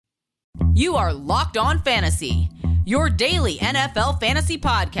You are Locked On Fantasy, your daily NFL fantasy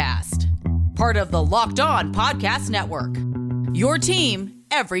podcast. Part of the Locked On Podcast Network, your team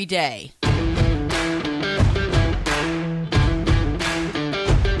every day.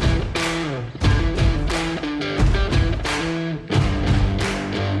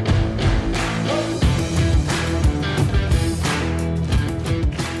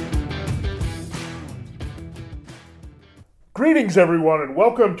 Greetings, everyone, and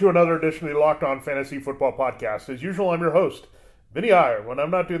welcome to another edition of the Locked On Fantasy Football Podcast. As usual, I'm your host, Vinnie Iyer. When I'm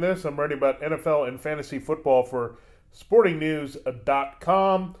not doing this, I'm writing about NFL and fantasy football for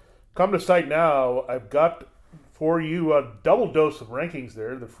sportingnews.com. Come to site now. I've got for you a double dose of rankings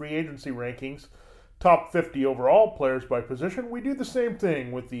there, the free agency rankings, top 50 overall players by position. We do the same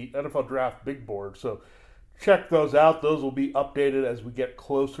thing with the NFL Draft Big Board, so check those out. Those will be updated as we get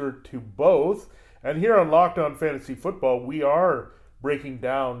closer to both. And here on Locked On Fantasy Football, we are breaking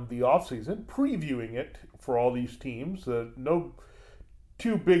down the offseason, previewing it for all these teams. No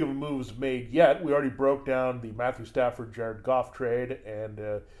too big of moves made yet. We already broke down the Matthew Stafford, Jared Goff trade and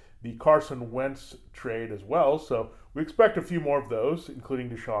the Carson Wentz trade as well. So we expect a few more of those,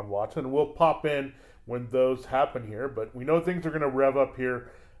 including Deshaun Watson. We'll pop in when those happen here, but we know things are going to rev up here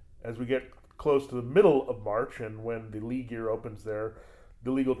as we get close to the middle of March and when the league year opens there. The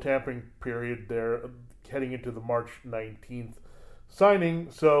legal tampering period there, heading into the March 19th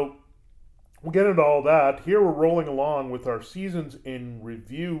signing. So we'll get into all that. Here we're rolling along with our Seasons in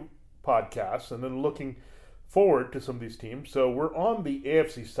Review podcasts and then looking forward to some of these teams. So we're on the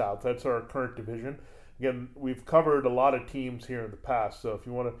AFC South. That's our current division. Again, we've covered a lot of teams here in the past. So if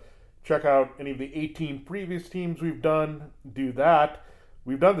you want to check out any of the 18 previous teams we've done, do that.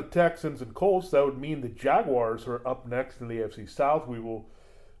 We've done the Texans and Colts. That would mean the Jaguars are up next in the AFC South. We will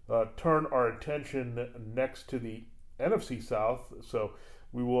turn our attention next to the NFC South. So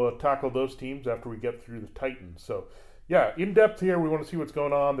we will tackle those teams after we get through the Titans. So, yeah, in depth here, we want to see what's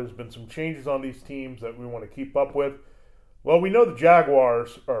going on. There's been some changes on these teams that we want to keep up with. Well, we know the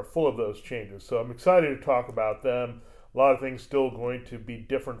Jaguars are full of those changes, so I'm excited to talk about them. A lot of things still going to be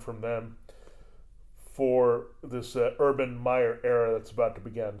different from them for this Urban Meyer era that's about to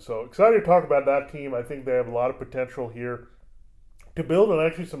begin. So excited to talk about that team. I think they have a lot of potential here to build and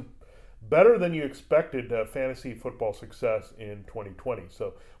actually some better than you expected fantasy football success in 2020.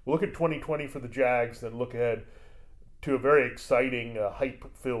 So we'll look at 2020 for the Jags, then look ahead to a very exciting,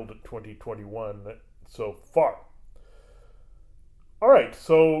 hype-filled 2021 so far. All right,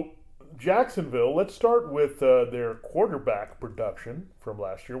 so Jacksonville, let's start with their quarterback production from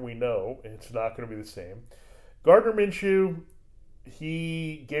last year. We know it's not going to be the same. Gardner Minshew,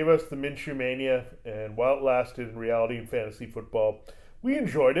 he gave us the Minshew mania, and while it lasted in reality in fantasy football, we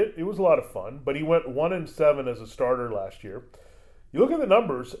enjoyed it. It was a lot of fun, but he went 1-7 as a starter last year. You look at the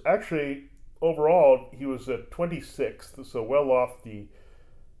numbers, actually, overall, he was at 26th, so well off the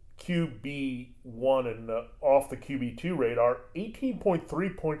QB1 and off the QB2 radar.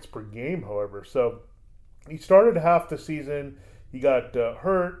 18.3 points per game, however. So he started half the season. He got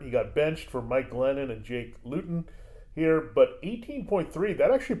hurt. He got benched for Mike Glennon and Jake Luton here. But 18.3, that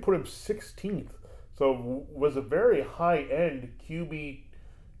actually put him 16th. So was a very high-end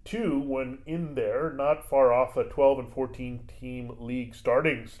QB2 when in there, not far off a 12 and 14 team league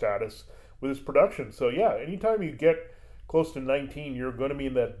starting status with his production. So yeah, anytime you get close to 19, you're going to be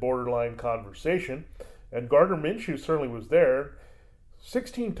in that borderline conversation. And Gardner Minshew certainly was there.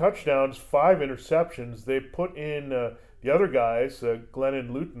 16 touchdowns, 5 interceptions. They put in the other guys, Glenn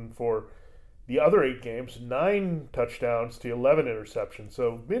and Luton, for the other 8 games, 9 touchdowns to 11 interceptions.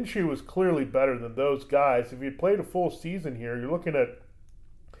 So Minshew was clearly better than those guys. If he had played a full season here, you're looking at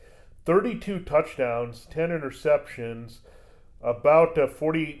 32 touchdowns, 10 interceptions, about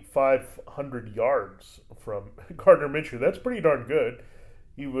 4,500 yards from Gardner Minshew. That's pretty darn good.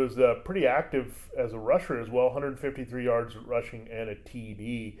 He was pretty active as a rusher as well, 153 yards rushing and a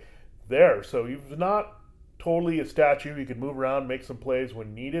TD there. So he was not totally a statue. He could move around, make some plays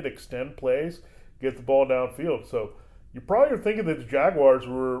when needed, extend plays, get the ball downfield. So you probably are thinking that the Jaguars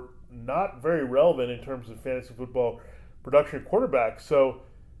were not very relevant in terms of fantasy football production quarterbacks. So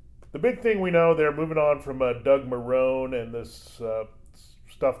the big thing we know, they're moving on from Doug Marrone and this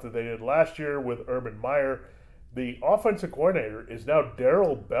stuff that they did last year with Urban Meyer. The offensive coordinator is now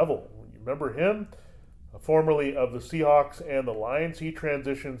Darrell Bevell. You remember him? Formerly of the Seahawks and the Lions. He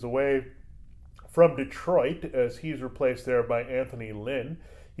transitions away from Detroit as he's replaced there by Anthony Lynn.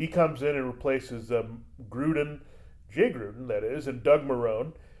 He comes in and replaces Gruden, Jay Gruden, that is, and Doug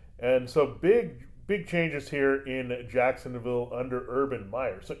Marrone. And so big changes here in Jacksonville under Urban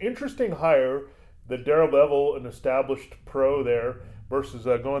Meyer. So interesting hire that Darrell Bevell, an established pro there, versus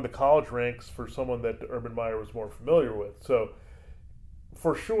going to college ranks for someone that Urban Meyer was more familiar with. So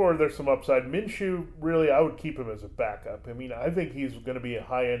for sure, there's some upside. Minshew, really, I would keep him as a backup. I mean, I think he's going to be a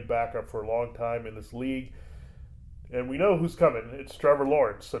high-end backup for a long time in this league. And we know who's coming. It's Trevor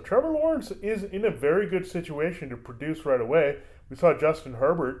Lawrence. So Trevor Lawrence is in a very good situation to produce right away. We saw Justin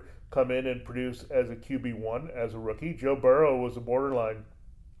Herbert come in and produce as a QB1 as a rookie. Joe Burrow was a borderline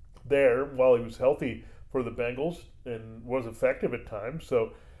there while he was healthy for the Bengals and was effective at times.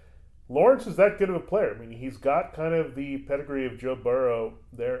 So Lawrence is that good of a player. I mean, he's got kind of the pedigree of Joe Burrow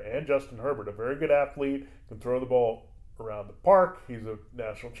there and Justin Herbert, a very good athlete, can throw the ball around the park. He's a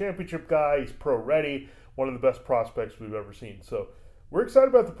national championship guy. He's pro-ready, one of the best prospects we've ever seen. So we're excited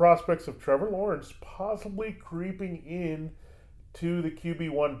about the prospects of Trevor Lawrence possibly creeping in to the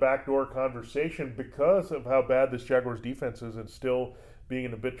QB1 backdoor conversation because of how bad this Jaguars defense is and still being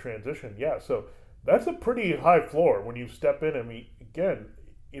in a bit transition. Yeah, so that's a pretty high floor when you step in. I mean, again,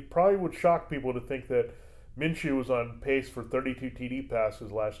 it probably would shock people to think that Minshew was on pace for 32 TD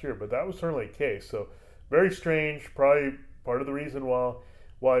passes last year, but that was certainly the case. So very strange, probably part of the reason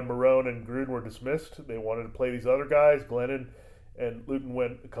why Marone and Gruden were dismissed. They wanted to play these other guys. Glennon and Luton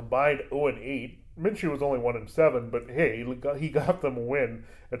went combined 0-8. Minshew was only 1-7, but hey, he got them a win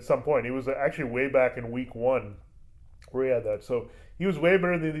at some point. He was actually way back in week 1 where he had that. So he was way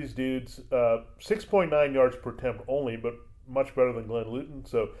better than these dudes. 6.9 yards per attempt only, but much better than Glenn Luton.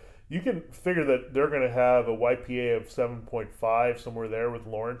 So you can figure that they're going to have a YPA of 7.5 somewhere there with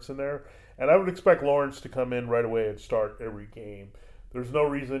Lawrence in there. And I would expect Lawrence to come in right away and start every game. There's no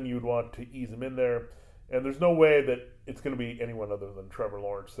reason you'd want to ease him in there. And there's no way that it's going to be anyone other than Trevor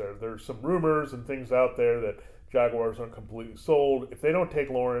Lawrence there. There's some rumors and things out there that Jaguars aren't completely sold. If they don't take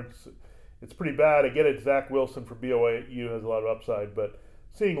Lawrence, it's pretty bad. I get it, Zach Wilson for BYU has a lot of upside, but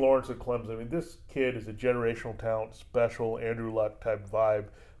seeing Lawrence at Clemson, I mean, this kid is a generational talent, special Andrew Luck type vibe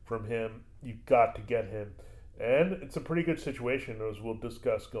from him. You've got to get him. And it's a pretty good situation, as we'll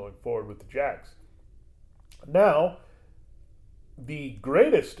discuss going forward with the Jags. Now, the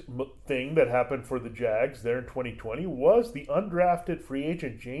greatest thing that happened for the Jags there in 2020 was the undrafted free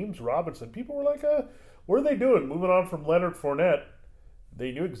agent James Robinson. People were like, what are they doing? Moving on from Leonard Fournette.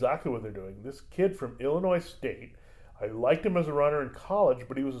 They knew exactly what they're doing. This kid from Illinois State, I liked him as a runner in college,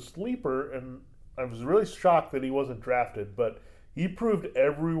 but he was a sleeper, and I was really shocked that he wasn't drafted, but he proved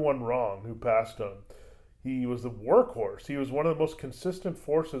everyone wrong who passed him. He was the workhorse. He was one of the most consistent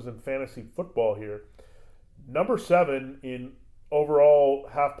forces in fantasy football here. Number 7 in overall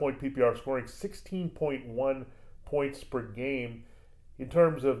half-point PPR scoring, 16.1 points per game. In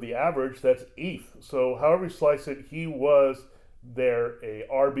terms of the average, that's 8th. So however you slice it, he was there, a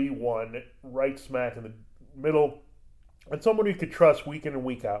RB1, right smack in the middle, and someone you could trust week in and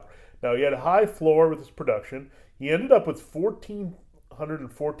week out. Now, he had a high floor with his production. He ended up with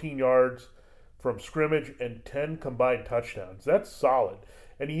 1,414 yards from scrimmage and 10 combined touchdowns. That's solid.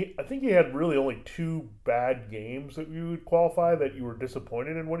 And I think he had really only 2 bad games that you would qualify that you were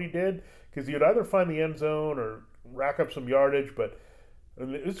disappointed in what he did, because he would either find the end zone or rack up some yardage, but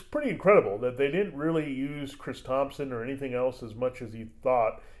it's pretty incredible that they didn't really use Chris Thompson or anything else as much as you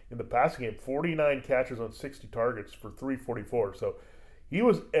thought in the passing game. 49 catches on 60 targets for 344. So he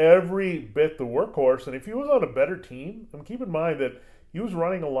was every bit the workhorse. And if he was on a better team, and keep in mind that he was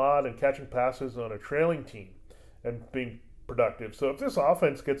running a lot and catching passes on a trailing team and being productive. So if this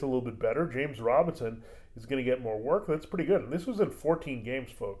offense gets a little bit better, James Robinson is going to get more work. That's pretty good. And this was in 14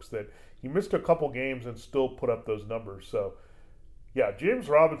 games, folks, that he missed a couple games and still put up those numbers. So yeah, James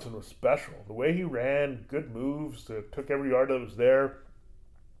Robinson was special. The way he ran, good moves, took every yard that was there,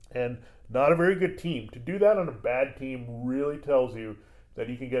 and not a very good team. To do that on a bad team really tells you that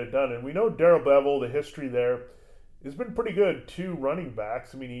he can get it done. And we know Darrell Bevell, the history there, has been pretty good. 2 running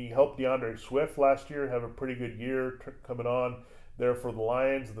backs. I mean, he helped DeAndre Swift last year have a pretty good year coming on there for the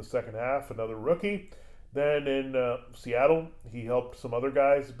Lions in the second half, another rookie. Then in Seattle, he helped some other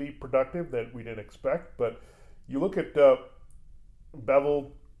guys be productive that we didn't expect. But you look at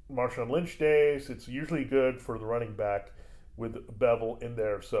Bevell, Marshawn Lynch days, it's usually good for the running back with Bevell in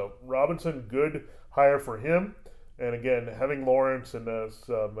there. So Robinson, good hire for him. And again, having Lawrence and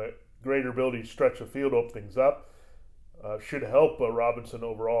some greater ability to stretch the field, open things up, should help Robinson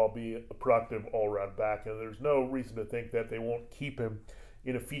overall be a productive all-around back. And there's no reason to think that they won't keep him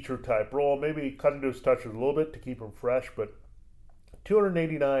in a feature-type role. Maybe cut into his touches a little bit to keep him fresh, but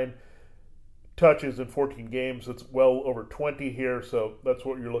 289 touches in 14 games. That's well over 20 here, so that's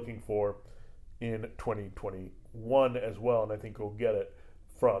what you're looking for in 2021 as well, and I think we'll get it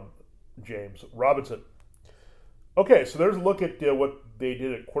from James Robinson. Okay, so there's a look at what they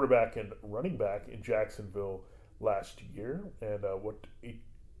did at quarterback and running back in Jacksonville last year and what it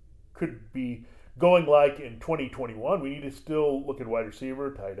could be going like in 2021. We need to still look at wide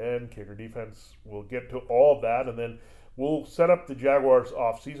receiver, tight end, kicker, defense. We'll get to all of that, and then we'll set up the Jaguars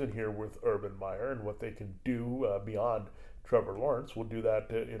offseason here with Urban Meyer and what they can do beyond Trevor Lawrence. We'll do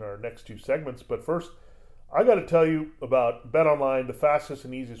that in our next two segments. But first, I got to tell you about BetOnline, the fastest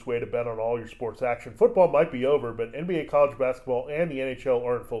and easiest way to bet on all your sports action. Football might be over, but NBA, college basketball, and the NHL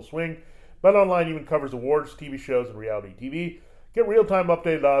are in full swing. BetOnline even covers awards, TV shows, and reality TV. Get real-time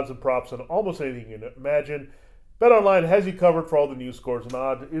updated odds and props on almost anything you can imagine. BetOnline has you covered for all the news, scores, and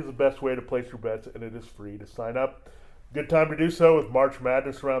odds. It is the best way to place your bets, and it is free to sign up. Good time to do so with March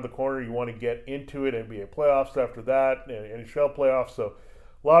Madness around the corner. You want to get into it. NBA playoffs after that, and NHL playoffs. So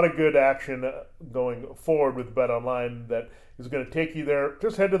a lot of good action going forward with BetOnline that is going to take you there.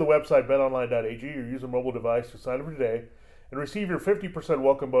 Just head to the website betonline.ag or use a mobile device to sign up for today and receive your 50%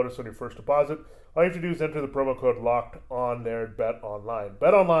 welcome bonus on your first deposit. All you have to do is enter the promo code LOCKED on there at BetOnline.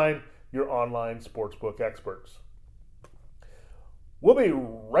 BetOnline, your online sportsbook experts. We'll be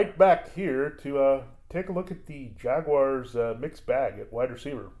right back here to take a look at the Jaguars' mixed bag at wide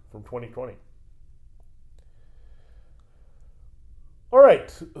receiver from 2020. All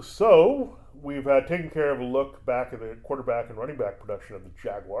right, so we've taken care of a look back at the quarterback and running back production of the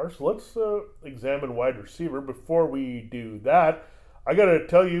Jaguars. Let's examine wide receiver. Before we do that, I got to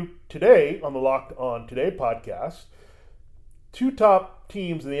tell you today on the Locked On Today podcast, two top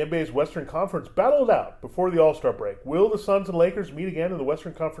teams in the NBA's Western Conference battled out before the All-Star break. Will the Suns and Lakers meet again in the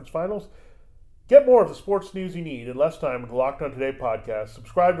Western Conference Finals? Get more of the sports news you need in less time with the Locked On Today podcast.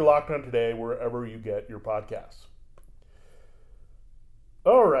 Subscribe to Locked On Today wherever you get your podcasts.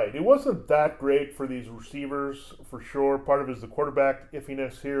 All right, it wasn't that great for these receivers for sure. Part of it is the quarterback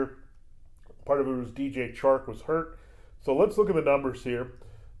iffiness here. Part of it was DJ Chark was hurt. So let's look at the numbers here.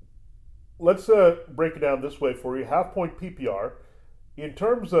 Let's break it down this way for you. Half-point PPR. In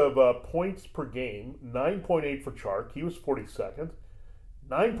terms of points per game, 9.8 for Chark. He was 42nd.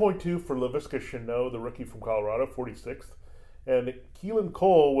 9.2 for Laviska Shenault, the rookie from Colorado, 46th. And Keelan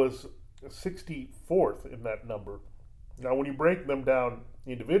Cole was 64th in that number. Now, when you break them down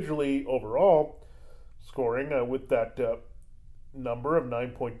individually overall, scoring with that number of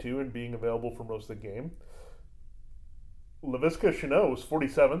 9.2 and being available for most of the game, Laviska Shenault was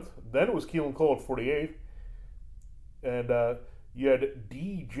 47th. Then it was Keelan Cole at 48th. And you had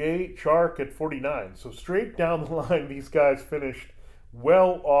DJ Chark at 49. So straight down the line, these guys finished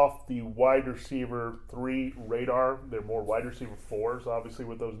well off the wide receiver 3 radar. They're more wide receiver 4s, obviously,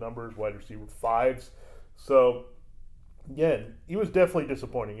 with those numbers, wide receiver 5s. So, again, he was definitely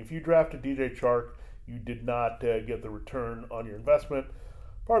disappointing. If you drafted DJ Chark, you did not get the return on your investment,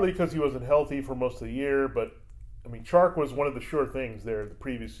 partly because he wasn't healthy for most of the year. But, I mean, Chark was one of the sure things there the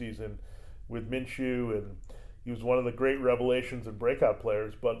previous season with Minshew, and he was one of the great revelations and breakout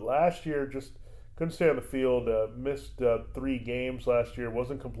players. But last year, just couldn't stay on the field, missed 3 games last year,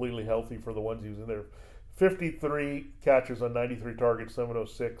 wasn't completely healthy for the ones he was in there. 53 catches on 93 targets,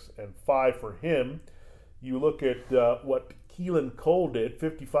 706, and 5 for him. You look at what Keelan Cole did,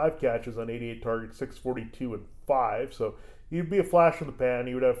 55 catches on 88 targets, 642, and 5. So he'd be a flash in the pan.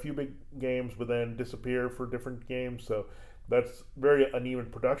 He would have a few big games, but then disappear for different games. So that's very uneven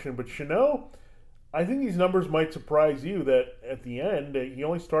production. But Shenault, I think these numbers might surprise you that at the end, he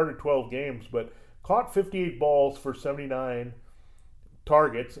only started 12 games, but caught 58 balls for 79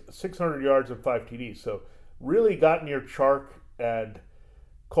 targets, 600 yards, and 5 TDs. So really got near Chark and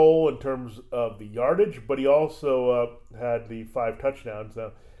Cole in terms of the yardage, but he also had the 5 touchdowns.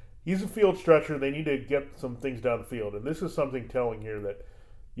 Now, he's a field stretcher. They need to get some things down the field, and this is something telling here that,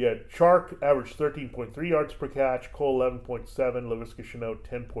 yeah, Chark averaged 13.3 yards per catch, Cole 11.7, Laviska Shenault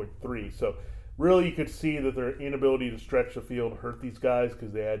 10.3. So really you could see that their inability to stretch the field hurt these guys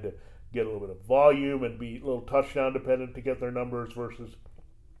because they had to get a little bit of volume and be a little touchdown dependent to get their numbers versus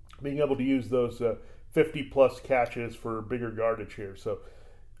being able to use those 50-plus catches for bigger yardage here. So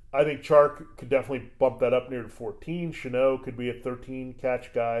I think Chark could definitely bump that up near to 14. Shenault could be a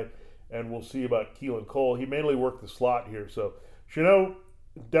 13-catch guy, and we'll see about Keelan Cole. He mainly worked the slot here. So Shenault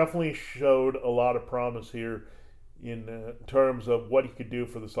definitely showed a lot of promise here in terms of what he could do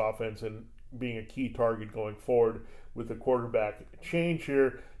for this offense and being a key target going forward with the quarterback change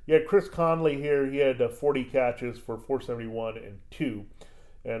here. You had Chris Conley here. He had 40 catches for 471 and 2.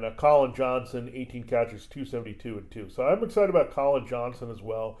 And Colin Johnson, 18 catches, 272 and 2. So I'm excited about Colin Johnson as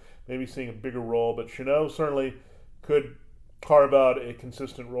well, maybe seeing a bigger role. But Shenault certainly could carve out a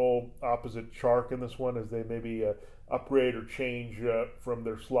consistent role opposite Chark in this one as they maybe upgrade or change from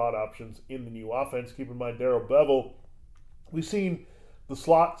their slot options in the new offense. Keep in mind, Darrell Bevel, we've seen the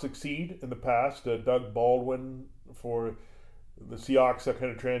slot succeed in the past. Doug Baldwin for the Seahawks, that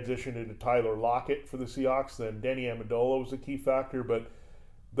kind of transitioned into Tyler Lockett for the Seahawks. Then Danny Amendola was a key factor, but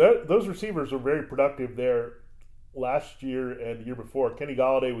those receivers are very productive there last year and the year before. Kenny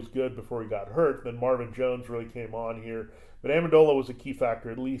Golladay was good before he got hurt. Then Marvin Jones really came on here. But Amendola was a key factor,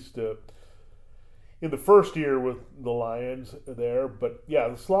 at least in the first year with the Lions there. But yeah,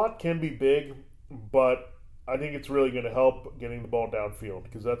 the slot can be big, but I think it's really going to help getting the ball downfield,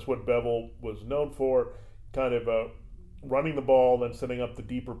 because that's what Bevel was known for, kind of running the ball, then setting up the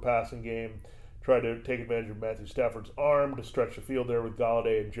deeper passing game, try to take advantage of Matthew Stafford's arm to stretch the field there with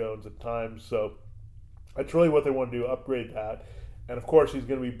Golladay and Jones at times. So that's really what they want to do, upgrade that. And of course, he's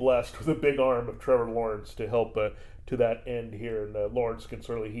going to be blessed with a big arm of Trevor Lawrence to help to that end here. And Lawrence can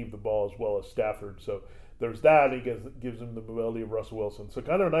certainly heave the ball as well as Stafford. So there's that. He gives him the mobility of Russell Wilson. So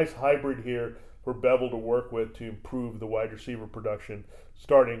kind of a nice hybrid here for Bevel to work with to improve the wide receiver production,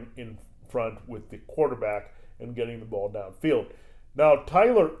 starting in front with the quarterback and getting the ball downfield. Now,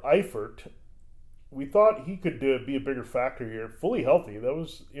 Tyler Eifert, we thought he could be a bigger factor here. Fully healthy. That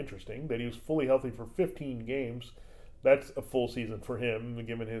was interesting that he was fully healthy for 15 games. That's a full season for him,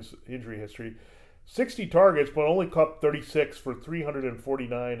 given his injury history. 60 targets, but only caught 36 for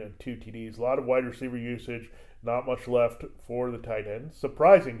 349 and 2 TDs. A lot of wide receiver usage, not much left for the tight end.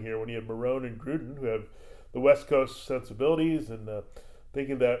 Surprising here when you have Marone and Gruden, who have the West Coast sensibilities, and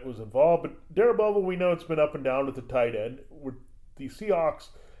thinking that was involved. But Darrell Bevell, we know it's been up and down with the tight end. The Seahawks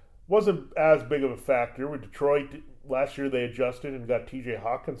wasn't as big of a factor. With Detroit, last year they adjusted and got TJ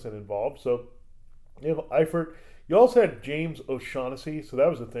Hawkinson involved. So you have Eifert. You also had James O'Shaughnessy, so that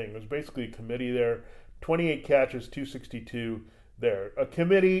was the thing. It was basically a committee there. 28 catches, 262 there. A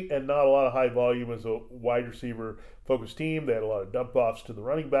committee and not a lot of high volume as a wide receiver-focused team. They had a lot of dump-offs to the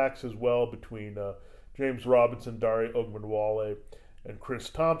running backs as well between James Robinson, Dare Ogunbowale, and Chris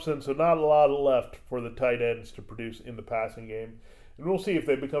Thompson. So not a lot left for the tight ends to produce in the passing game. And we'll see if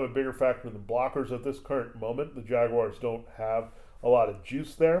they become a bigger factor than blockers at this current moment. The Jaguars don't have a lot of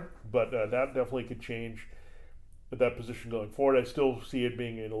juice there, but that definitely could change at that position going forward. I still see it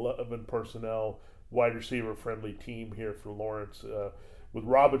being an 11 personnel, wide receiver friendly team here for Lawrence, with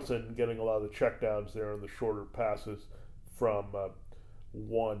Robinson getting a lot of the checkdowns there on the shorter passes from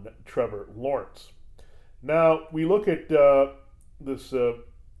one Trevor Lawrence. Now we look at this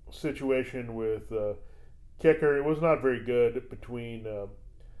situation with kicker. It was not very good between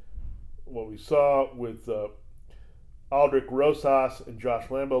what we saw with Aldrick Rosas and Josh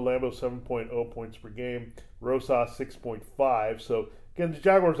Lambo. Lambo 7.0 points per game. Rosas 6.5. So again, the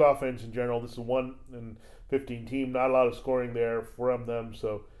Jaguars offense in general, this is a 1-15 team. Not a lot of scoring there from them.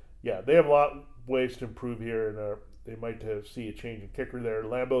 So yeah, they have a lot of ways to improve here, and they might see a change in kicker there.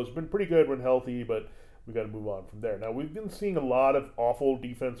 Lambo's been pretty good when healthy, but we got to move on from there. Now we've been seeing a lot of awful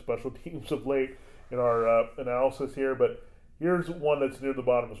defense special teams of late in our analysis here, but here's one that's near the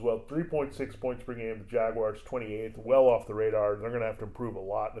bottom as well. 3.6 points per game. The Jaguars 28th, well off the radar. They're going to have to improve a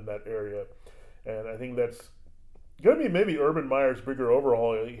lot in that area. And I think that's going to be maybe Urban Meyer's bigger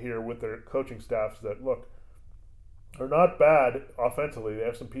overhaul here with their coaching staffs that, look, are not bad offensively. They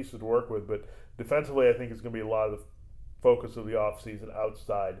have some pieces to work with, but defensively I think it's going to be a lot of the focus of the offseason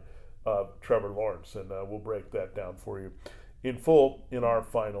outside of Trevor Lawrence. And we'll break that down for you in full in our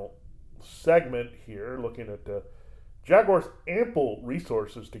final segment here, looking at Jaguars' ample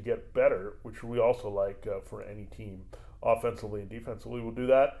resources to get better, which we also like for any team, offensively and defensively. We'll do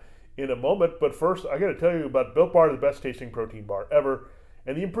that in a moment, but first, I got to tell you about Built Bar, the best tasting protein bar ever,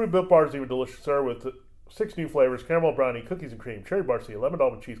 and the improved Built Bar is even deliciouser with 6 new flavors: caramel brownie, cookies and cream, cherry barcia, lemon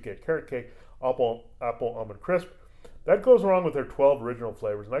almond cheesecake, carrot cake, apple almond crisp. That goes along with their 12 original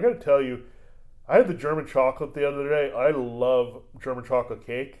flavors, and I got to tell you, I had the German chocolate the other day. I love German chocolate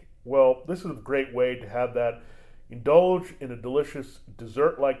cake. Well, this is a great way to have that. Indulge in a delicious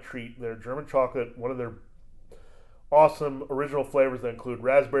dessert-like treat. Their German chocolate, one of their awesome original flavors that include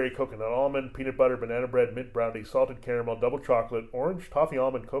raspberry, coconut almond, peanut butter, banana bread, mint brownie, salted caramel, double chocolate, orange, toffee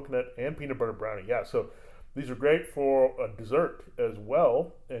almond, coconut, and peanut butter brownie. Yeah, so these are great for a dessert as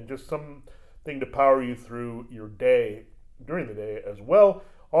well, and just something to power you through your day, during the day as well.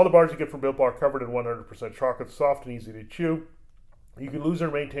 All the bars you get from Built Bar covered in 100% chocolate, soft and easy to chew. You can lose or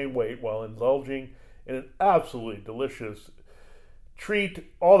maintain weight while indulging in an absolutely delicious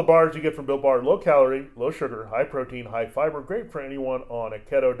treat. All the bars you get from Built Bar, low calorie, low sugar, high protein, high fiber, great for anyone on a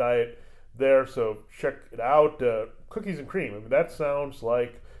keto diet there, so check it out. Cookies and cream, I mean, that sounds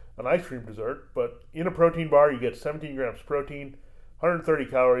like an ice cream dessert, but in a protein bar you get 17 grams protein, 130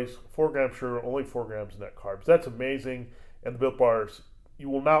 calories, 4 grams sugar, only 4 grams net carbs. That's amazing, and the Built Bars, you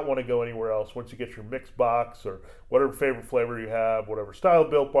will not want to go anywhere else once you get your mix box or whatever favorite flavor you have, whatever style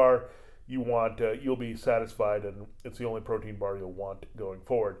of Built Bar you want, you'll be satisfied, and it's the only protein bar you'll want going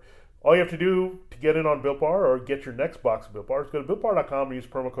forward. All you have to do to get in on Built Bar or get your next box of Built Bar is go to BuiltBar.com and use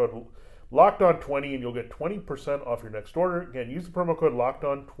promo code LOCKEDON20 and you'll get 20% off your next order. Again, use the promo code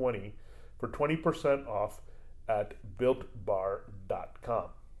LOCKEDON20 for 20% off at BuiltBar.com.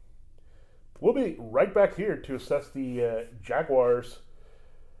 We'll be right back here to assess the Jaguars'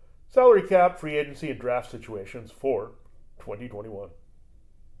 salary cap, free agency, and draft situations for 2021.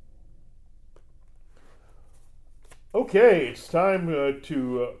 Okay, it's time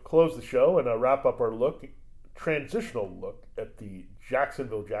to close the show and wrap up our transitional look at the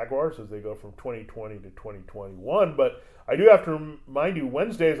Jacksonville Jaguars as they go from 2020 to 2021. But I do have to remind you,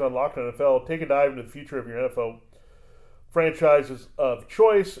 Wednesdays on Locked On NFL, take a dive into the future of your NFL franchises of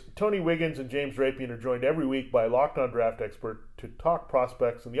choice. Tony Wiggins and James Rapian are joined every week by a Locked On draft expert to talk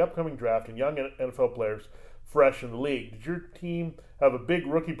prospects in the upcoming draft and young NFL players fresh in the league. Did your team have a big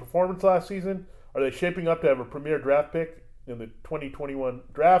rookie performance last season? Are they shaping up to have a premier draft pick in the 2021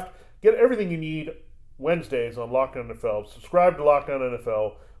 draft? Get everything you need Wednesdays on Locked On NFL. Subscribe to Locked On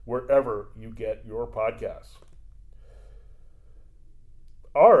NFL wherever you get your podcasts.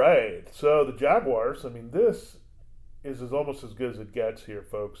 All right, so the Jaguars, this is almost as good as it gets here,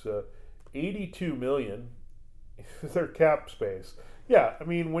 folks. $82 million is their cap space. Yeah,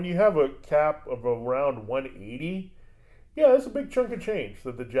 when you have a cap of around $180, yeah, that's a big chunk of change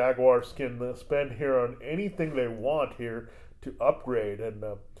that the Jaguars can spend here on anything they want here to upgrade. And,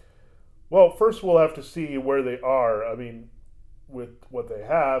 first we'll have to see where they are, with what they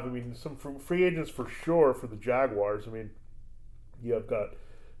have. Some free agents for sure for the Jaguars. You've got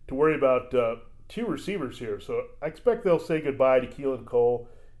to worry about two receivers here. So I expect they'll say goodbye to Keelan Cole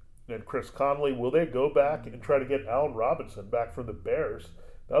and Chris Conley. Will they go back and try to get Allen Robinson back from the Bears?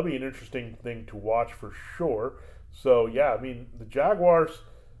 That'll be an interesting thing to watch for sure. So, yeah, the Jaguars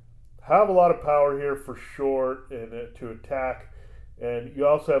have a lot of power here for sure to attack. And you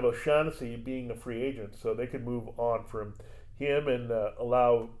also have O'Shaughnessy being a free agent, so they could move on from him and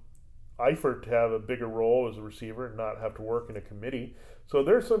allow Eifert to have a bigger role as a receiver and not have to work in a committee. So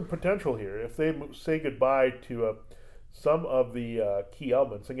there's some potential here. If they say goodbye to some of the key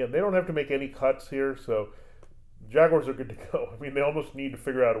elements. Again, they don't have to make any cuts here, so Jaguars are good to go. They almost need to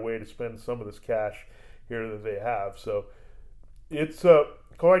figure out a way to spend some of this cash here that they have. So it's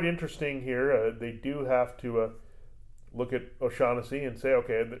quite interesting here. They do have to look at O'Shaughnessy and say,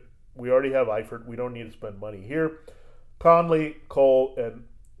 okay, we already have Eifert. We don't need to spend money here. Conley, Cole, and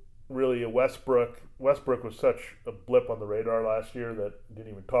really Westbrook. Westbrook was such a blip on the radar last year that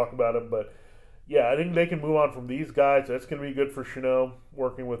didn't even talk about him. But, yeah, I think they can move on from these guys. That's going to be good for Chanel,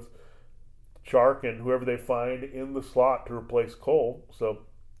 working with Chark and whoever they find in the slot to replace Cole.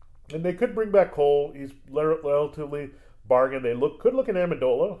 And they could bring back Cole. He's relatively bargain. They could look at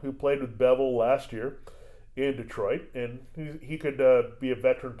Amendola, who played with Bevel last year in Detroit, and he could be a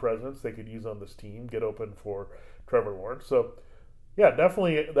veteran presence they could use on this team, get open for Trevor Lawrence. So, yeah,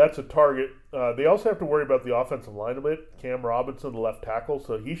 definitely that's a target. They also have to worry about the offensive line a bit. Cam Robinson, the left tackle,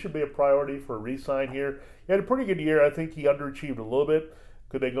 so he should be a priority for a re-sign here. He had a pretty good year. I think he underachieved a little bit.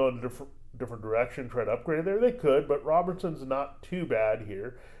 Could they go in a different direction, try to upgrade there? They could, but Robinson's not too bad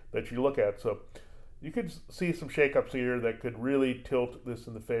here that you look at. So you could see some shakeups here that could really tilt this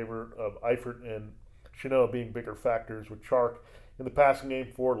in the favor of Eifert and Chanel being bigger factors with Chark in the passing game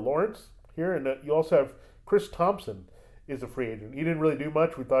for Lawrence here. And you also have Chris Thompson is a free agent. He didn't really do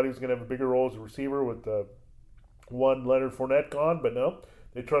much. We thought he was going to have a bigger role as a receiver with one Leonard Fournette gone, but no.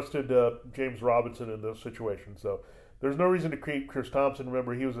 They trusted James Robinson in those situations. So there's no reason to keep Chris Thompson.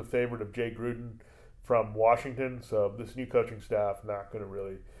 Remember, he was a favorite of Jay Gruden from Washington. So this new coaching staff not going to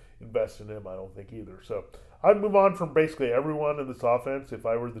really invest in him, I don't think either. So I'd move on from basically everyone in this offense if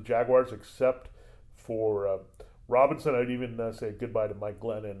I were the Jaguars, except for Robinson. I'd even say goodbye to Mike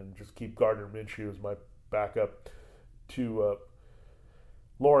Glennon and just keep Gardner Minshew as my backup to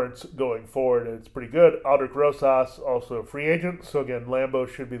Lawrence going forward. And it's pretty good. Aldrich Rosas, also a free agent. So again, Lambeau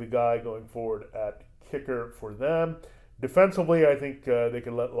should be the guy going forward at kicker for them. Defensively, I think they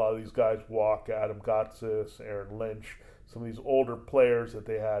can let a lot of these guys walk. Adam Gotsis, Aaron Lynch, some of these older players that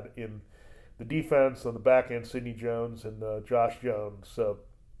they had in the defense. On the back end, Sidney Jones and Josh Jones. So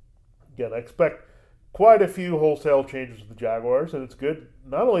again, I expect quite a few wholesale changes with the Jaguars, and it's good.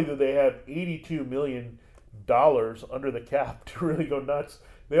 Not only do they have $82 million under the cap to really go nuts,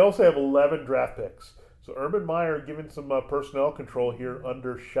 they also have 11 draft picks. So Urban Meyer given some personnel control here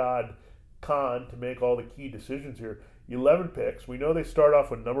under Shad Khan to make all the key decisions here. 11 picks. We know they start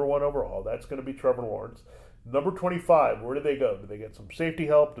off with number 1 overall. That's going to be Trevor Lawrence. Number 25, where do they go? Do they get some safety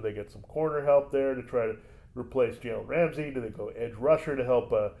help? Do they get some corner help there to try to replace Jalen Ramsey? Do they go edge rusher to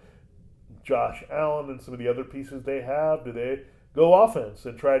help Josh Allen and some of the other pieces they have? Do they go offense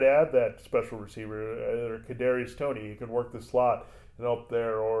and try to add that special receiver, or Kadarius Toney, who can work the slot and help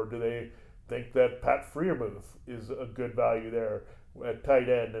there? Or do they think that Pat Freiermuth is a good value there at tight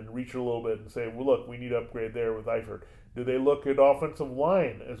end and reach it a little bit and say, well, look, we need to upgrade there with Eifert? Do they look at offensive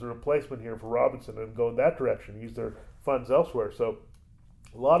line as a replacement here for Robinson and go in that direction, use their funds elsewhere? So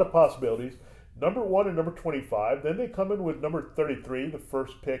a lot of possibilities. Number 1 and number 25. Then they come in with number 33, the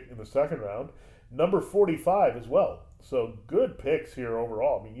first pick in the second round. Number 45 as well. So good picks here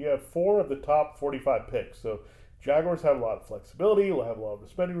overall. I mean, you have 4 of the top 45 picks. So Jaguars have a lot of flexibility. They'll have a lot of the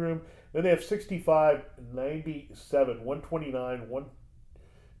spending room. Then they have 65, 97, 129,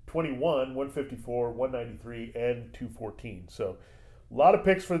 121, 154, 193, and 214. So a lot of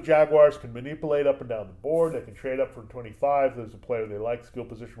picks for the Jaguars. Can manipulate up and down the board. They can trade up for 25. There's a player they like skill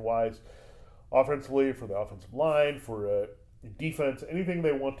position-wise. Offensively, for the offensive line, for defense, anything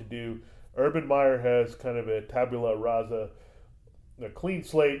they want to do. Urban Meyer has kind of a tabula rasa, a clean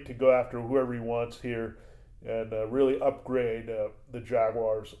slate to go after whoever he wants here and really upgrade the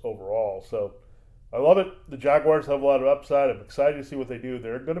Jaguars overall. So I love it. The Jaguars have a lot of upside. I'm excited to see what they do.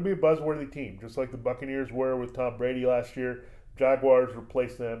 They're going to be a buzzworthy team, just like the Buccaneers were with Tom Brady last year. Jaguars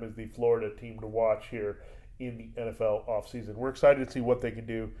replaced them as the Florida team to watch here in the NFL offseason. We're excited to see what they can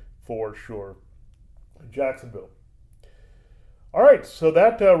do for sure. Jacksonville. All right, so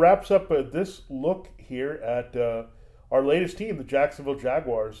that wraps up this look here at our latest team, the Jacksonville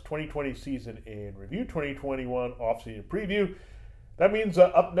Jaguars, 2020 season in review, 2021 offseason preview. That means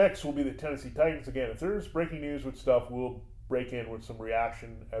up next will be the Tennessee Titans. Again, if there's breaking news with stuff, we'll break in with some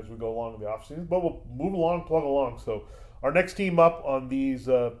reaction as we go along in the offseason. But we'll move along, plug along. So our next team up on these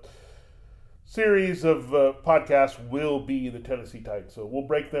series of podcasts will be the Tennessee Titans. So we'll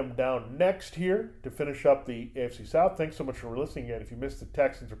break them down next here to finish up the AFC South. Thanks so much for listening again. If you missed the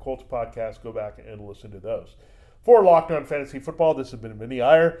Texans or Colts podcast, go back and listen to those. For Locked On Fantasy Football, this has been Vinnie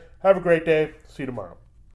Iyer. Have a great day. See you tomorrow.